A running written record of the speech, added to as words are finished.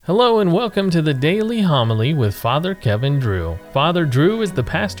Hello and welcome to the Daily Homily with Father Kevin Drew. Father Drew is the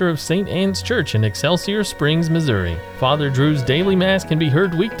pastor of St. Anne's Church in Excelsior Springs, Missouri. Father Drew's daily mass can be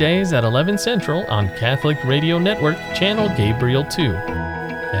heard weekdays at 11 Central on Catholic Radio Network, channel Gabriel 2.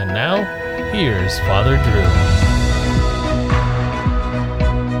 And now, here's Father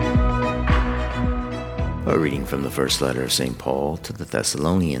Drew. A reading from the first letter of St. Paul to the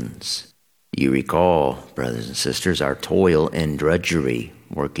Thessalonians. You recall, brothers and sisters, our toil and drudgery,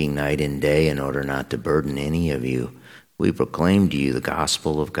 working night and day in order not to burden any of you. We proclaim to you the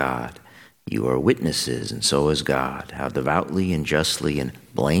gospel of God. You are witnesses, and so is God, how devoutly and justly and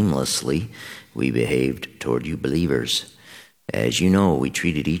blamelessly we behaved toward you believers. As you know, we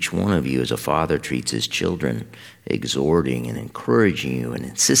treated each one of you as a father treats his children, exhorting and encouraging you and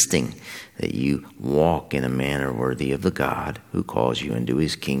insisting that you walk in a manner worthy of the God who calls you into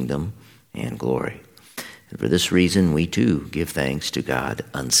his kingdom and glory. And for this reason, we too give thanks to God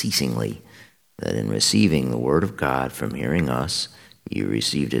unceasingly, that in receiving the word of God from hearing us, you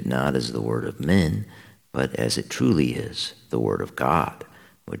received it not as the word of men, but as it truly is, the word of God,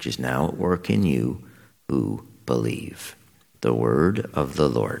 which is now at work in you who believe. The word of the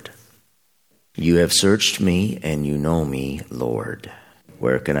Lord. You have searched me, and you know me, Lord.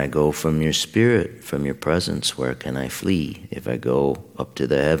 Where can I go from your spirit, from your presence? Where can I flee? If I go up to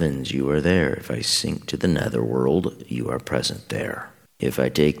the heavens, you are there. If I sink to the netherworld, you are present there. If I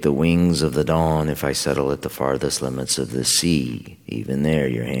take the wings of the dawn, if I settle at the farthest limits of the sea, even there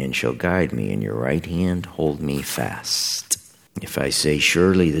your hand shall guide me, and your right hand hold me fast. If I say,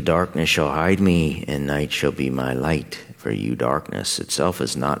 surely the darkness shall hide me, and night shall be my light, for you darkness itself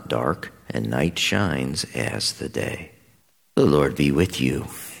is not dark, and night shines as the day. The Lord be with you.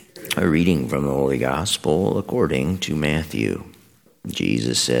 A reading from the Holy Gospel according to Matthew.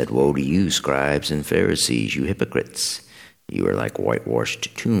 Jesus said, Woe to you, scribes and Pharisees, you hypocrites! You are like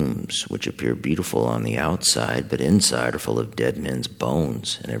whitewashed tombs, which appear beautiful on the outside, but inside are full of dead men's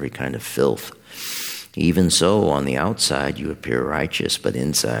bones and every kind of filth. Even so, on the outside you appear righteous, but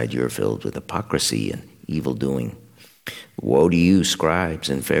inside you are filled with hypocrisy and evil doing. Woe to you, scribes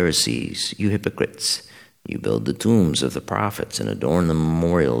and Pharisees, you hypocrites! You build the tombs of the prophets and adorn the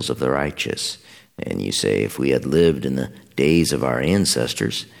memorials of the righteous. And you say, if we had lived in the days of our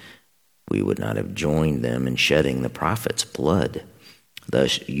ancestors, we would not have joined them in shedding the prophets' blood.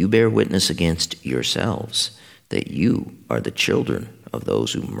 Thus you bear witness against yourselves that you are the children of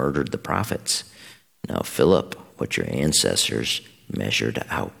those who murdered the prophets. Now fill up what your ancestors measured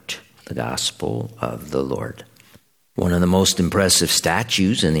out. The Gospel of the Lord. One of the most impressive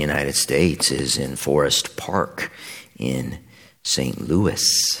statues in the United States is in Forest Park in St.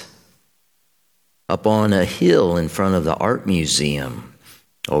 Louis. Up on a hill in front of the Art Museum,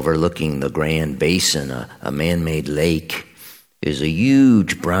 overlooking the Grand Basin, a man-made lake, is a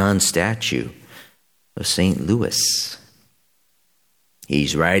huge bronze statue of St. Louis.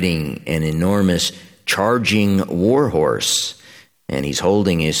 He's riding an enormous charging war horse, and he's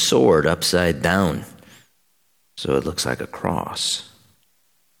holding his sword upside down, so it looks like a cross.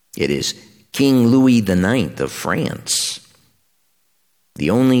 It is King Louis IX of France,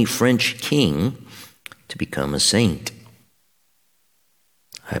 the only French king to become a saint.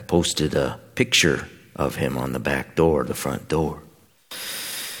 I posted a picture of him on the back door, the front door.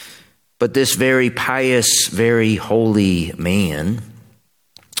 But this very pious, very holy man,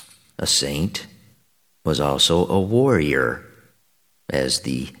 a saint, was also a warrior, as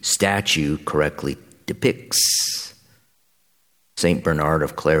the statue correctly depicts. Saint Bernard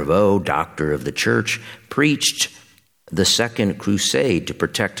of Clairvaux, doctor of the Church, preached the Second Crusade to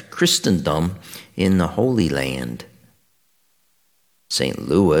protect Christendom in the Holy Land. St.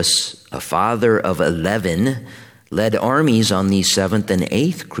 Louis, a father of 11, led armies on the 7th and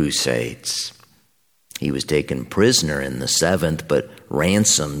 8th Crusades. He was taken prisoner in the 7th, but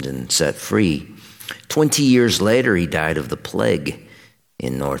ransomed and set free. 20 years later, he died of the plague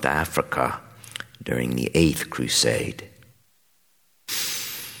in North Africa during the 8th Crusade.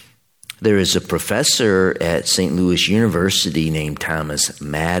 There is a professor at St. Louis University named Thomas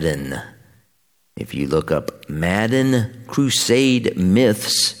Madden. If you look up Madden Crusade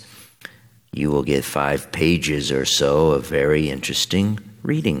Myths, you will get 5 pages or so of very interesting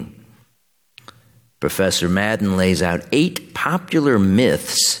reading. Professor Madden lays out 8 popular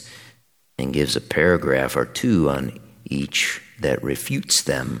myths and gives a paragraph or 2 on each that refutes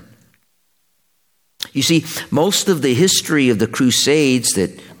them. You see, most of the history of the Crusades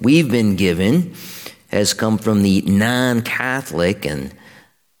that we've been given has come from the non-Catholic and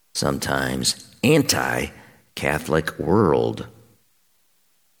sometimes anti-Catholic world.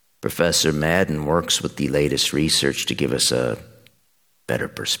 Professor Madden works with the latest research to give us a better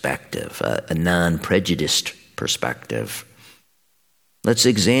perspective, a non-prejudiced perspective. Let's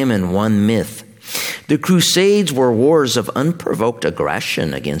examine one myth. The Crusades were wars of unprovoked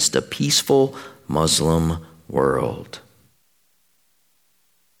aggression against a peaceful Muslim world.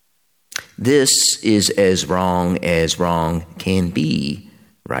 This is as wrong can be,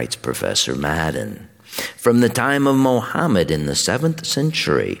 writes Professor Madden. From the time of Muhammad in the 7th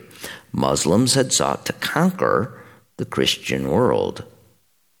century, Muslims had sought to conquer the Christian world.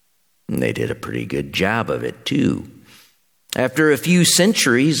 And they did a pretty good job of it, too. After a few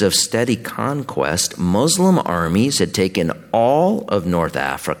centuries of steady conquest, Muslim armies had taken all of North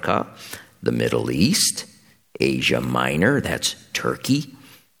Africa, the Middle East, Asia Minor, that's Turkey,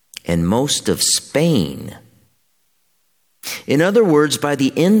 and most of Spain. In other words, by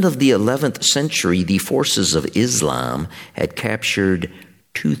the end of the 11th century, the forces of Islam had captured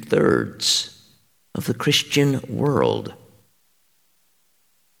 2/3 of the Christian world.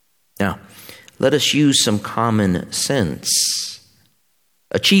 Now, let us use some common sense.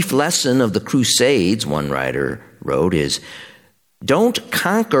 A chief lesson of the Crusades, one writer wrote, is don't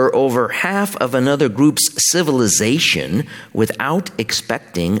conquer over half of another group's civilization without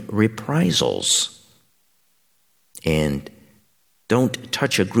expecting reprisals. And don't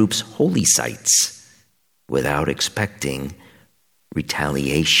touch a group's holy sites without expecting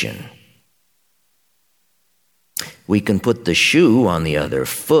retaliation. We can put the shoe on the other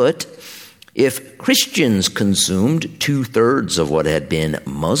foot. If Christians consumed 2/3 of what had been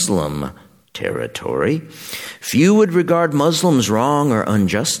Muslim territory, few would regard Muslims wrong or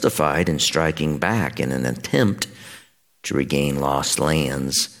unjustified in striking back in an attempt to regain lost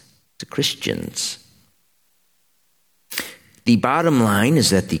lands to Christians. The bottom line is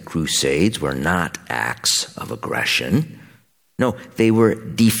that the Crusades were not acts of aggression. No, they were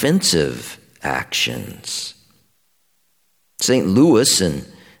defensive actions. St. Louis and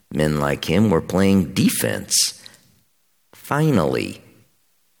men like him were playing defense. Finally.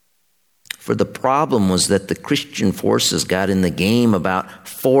 For the problem was that the Christian forces got in the game about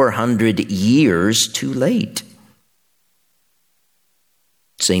 400 years too late.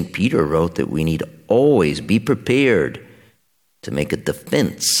 St. Peter wrote that we need always be prepared to make a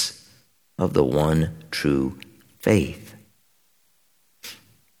defense of the one true faith.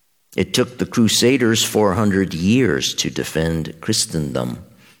 It took the Crusaders 400 years to defend Christendom.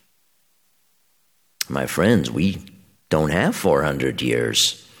 My friends, we don't have 400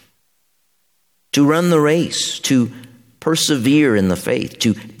 years. To run the race, to persevere in the faith,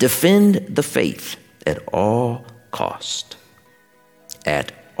 to defend the faith at all cost.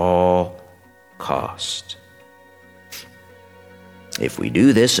 At all cost. If we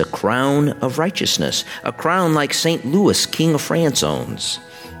do this, a crown of righteousness, a crown like St. Louis, King of France, owns,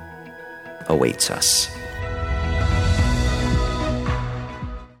 awaits us.